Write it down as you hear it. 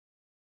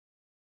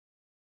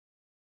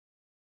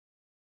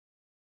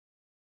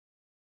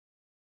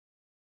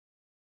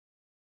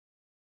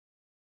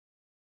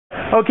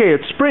Okay,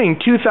 it's spring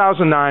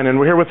 2009, and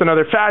we're here with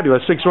another fabulous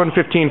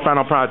 6115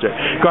 final project.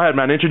 Go ahead,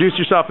 man. Introduce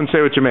yourself and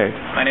say what you made.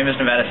 My name is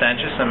Nevada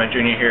Sanchez. I'm a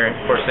junior here in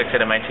course 6 at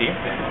MIT.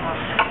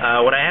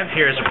 What I have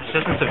here is a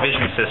persistence of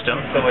vision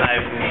system.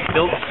 I've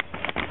built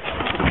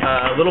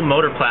a little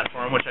motor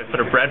platform, which I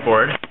put a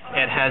breadboard.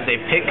 It has a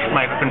PIC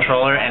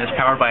microcontroller and is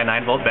powered by a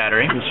 9-volt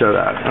battery. Let me show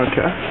that.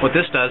 Okay. What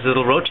this does is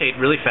it'll rotate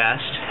really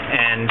fast,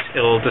 and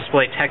it'll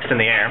display text in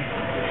the air.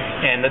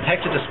 And the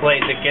text it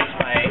displays, it gets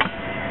by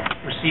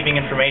receiving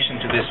information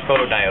to this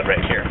photodiode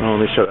right here. Oh,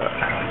 let me show that.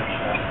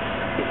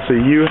 So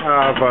you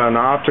have an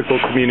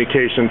optical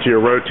communication to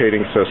your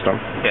rotating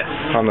system. Yes.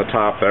 On the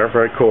top there.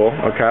 Very cool.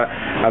 Okay.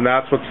 And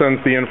that's what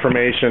sends the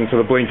information to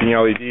the blinking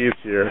LEDs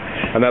here.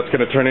 And that's going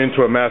to turn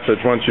into a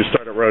message once you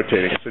start it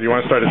rotating. So do you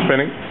want to start it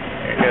spinning?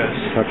 There it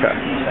goes. Okay.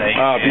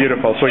 Oh,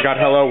 beautiful. So we got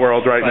Hello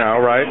World right now,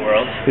 right?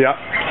 Hello World. Yeah.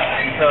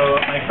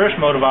 So my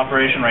first mode of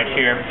operation right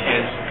here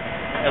is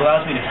it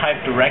allows me to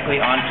type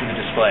directly onto the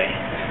display.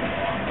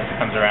 It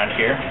comes around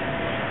here.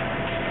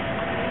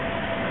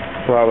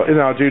 Well,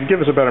 no, dude, give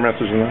us a better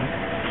message than that.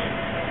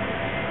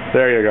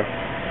 There you go.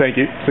 Thank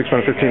you.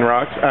 6115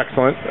 rocks.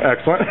 Excellent.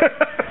 Excellent.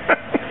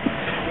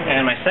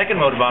 And my second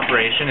mode of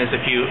operation is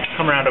if you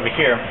come around over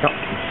here,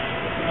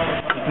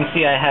 you can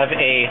see I have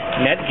a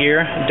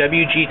Netgear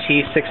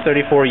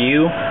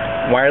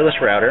WGT634U wireless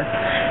router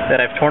that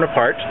I've torn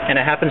apart, and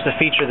it happens to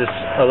feature this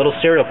little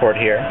serial port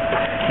here.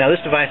 Now this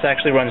device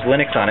actually runs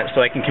Linux on it,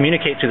 so I can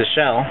communicate to the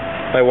shell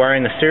by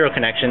wiring the serial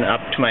connection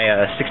up to my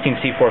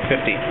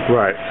 16C450.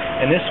 Right.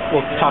 And this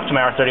will talk to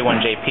my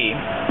R31JP.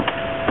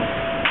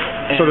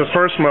 So the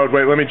first mode,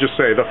 wait, let me just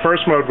say, the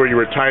first mode where you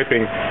were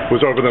typing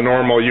was over the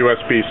normal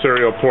USB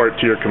serial port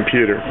to your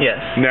computer.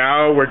 Yes.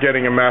 Now we're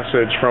getting a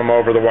message from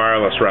over the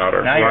wireless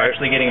router, Now you're right?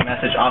 actually getting a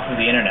message off of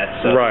the internet.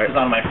 So right. This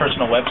is on my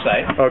personal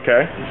website.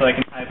 Okay. So I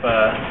can type,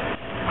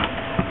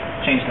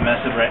 change the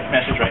message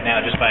right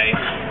now just by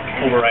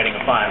overwriting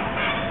a file.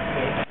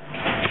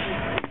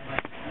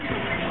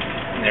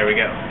 And there we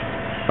go.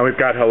 And we've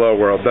got Hello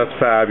World. That's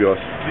fabulous.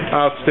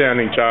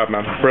 Outstanding job,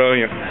 man.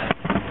 Brilliant.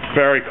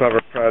 Very clever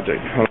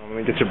project. Hold on, let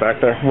me get you back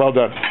there. Well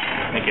done.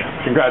 Thank you.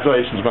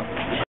 Congratulations,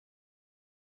 man.